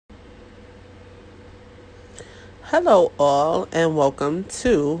Hello, all, and welcome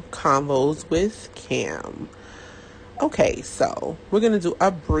to Convos with Cam. Okay, so we're going to do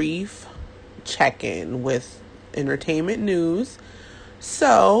a brief check in with entertainment news.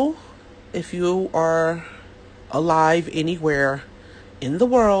 So, if you are alive anywhere in the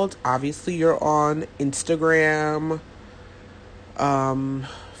world, obviously you're on Instagram,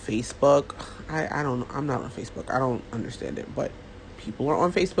 Facebook. I don't know. I'm not on Facebook. I don't understand it, but people are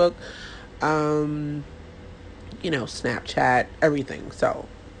on Facebook. Snapchat, everything. So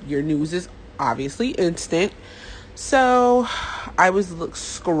your news is obviously instant. So I was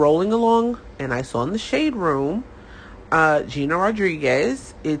scrolling along and I saw in the Shade Room, Gina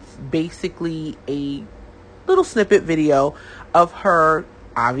Rodriguez. It's basically a little snippet video of her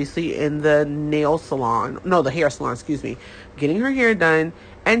obviously in the the hair salon, excuse me, getting her hair done.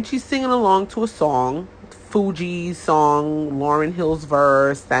 And she's singing along to a song, Fuji's song, Lauryn Hill's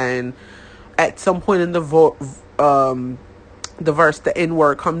verse, and at some point in the verse, the N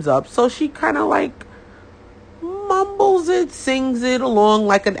word comes up. So she kind of like mumbles it, sings it along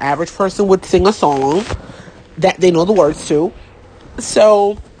like an average person would sing a song that they know the words to.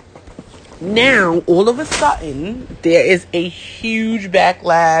 So now, all of a sudden, there is a huge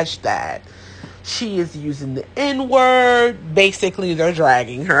backlash that she is using the N word. Basically, they're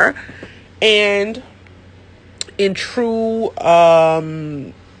dragging her. And in true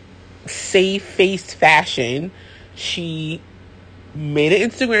safe-faced fashion, she made an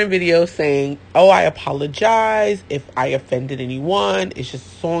Instagram video saying, "Oh, I apologize if I offended anyone. It's just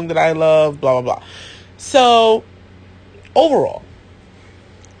a song that I love, blah, blah, blah." So, overall,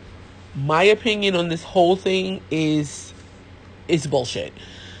 my opinion on this whole thing is bullshit.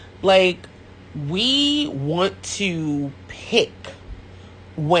 Like, we want to pick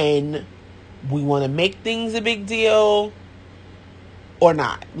when we want to make things a big deal or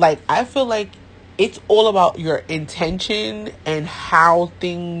not. Like, I feel like it's all about your intention and how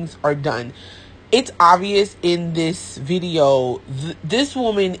things are done. It's obvious in this video, this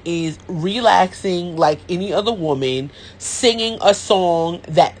woman is relaxing like any other woman, singing a song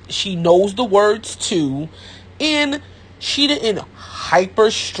that she knows the words to, and she didn't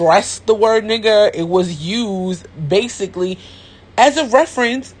hyper stress the word nigga. It was used basically as a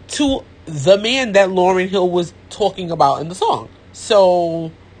reference to the man that Lauryn Hill was talking about in the song.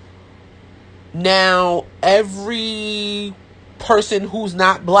 So now every person who's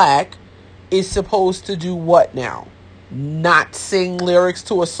not black is supposed to do what now? Not sing lyrics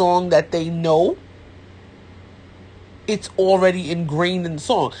to a song that they know? It's already ingrained in the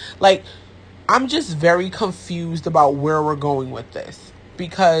song. Like, I'm just very confused about where we're going with this.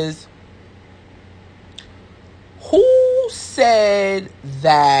 Because who said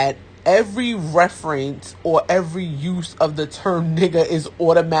that every reference or every use of the term nigga is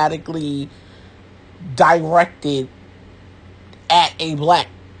automatically directed at a black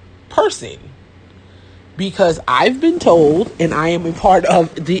person? Because I've been told, and I am a part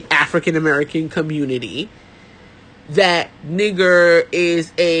of the African American community, that nigger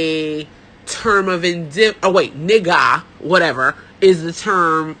is a term of nigga, whatever, is the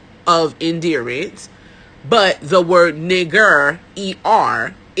term of endearment, but the word nigger,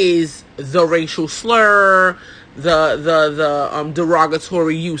 ER, is the racial slur, the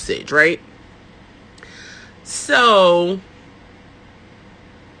derogatory usage, right? So,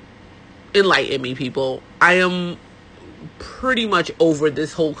 enlighten me, people. I am pretty much over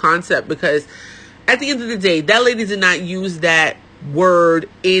this whole concept, because at the end of the day, that lady did not use that word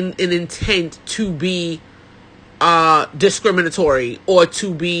in an intent to be discriminatory or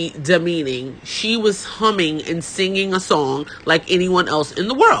to be demeaning. She was humming and singing a song like anyone else in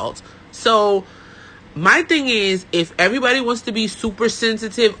the world. So my thing is, if everybody wants to be super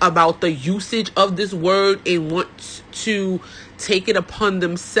sensitive about the usage of this word and wants to take it upon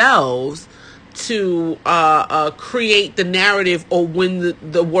themselves to create the narrative, or when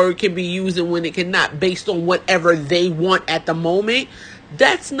the word can be used and when it cannot, based on whatever they want at the moment,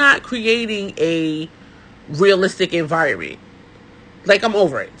 that's not creating a realistic environment. Like, I'm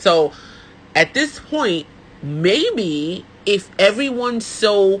over it. So at this point, maybe if everyone's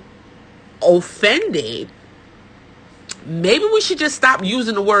so offended, maybe we should just stop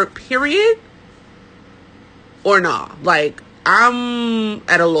using the word period, or nah. Like, I'm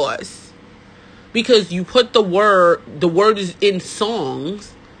at a loss. Because you put the word is in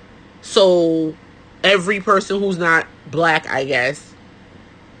songs, so every person who's not black, I guess,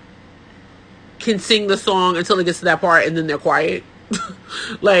 can sing the song until it gets to that part and then they're quiet.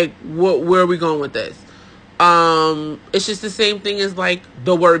 Like, where are we going with this? It's just the same thing as like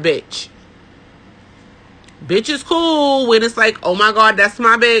the word bitch. Bitch is cool when it's like, oh my God, that's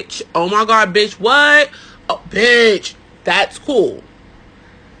my bitch. Oh my God, bitch, what? Oh, bitch, that's cool.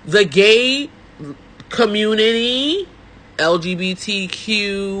 The gay community,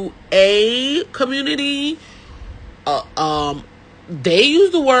 LGBTQA community, they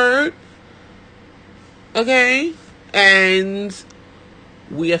use the word, okay? And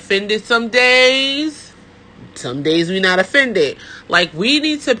we offended some days we not offended. Like, we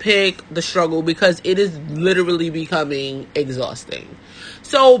need to pick the struggle because it is literally becoming exhausting.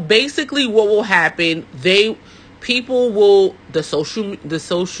 So basically what will happen, the social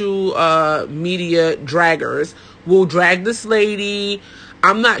media draggers will drag this lady.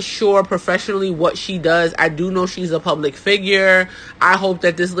 I'm not sure professionally what she does. I do know she's a public figure. I hope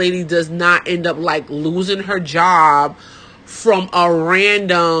that this lady does not end up like losing her job from a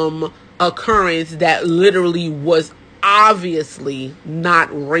random occurrence that literally was obviously not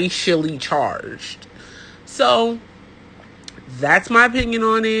racially charged. So that's my opinion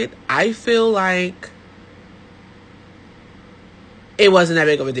on it. I feel like it wasn't that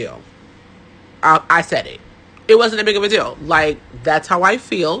big of a deal. I said it. It wasn't that big of a deal. Like, that's how I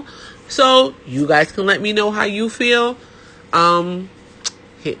feel. So you guys can let me know how you feel.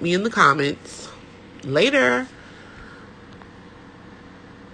 Hit me in the comments. Later.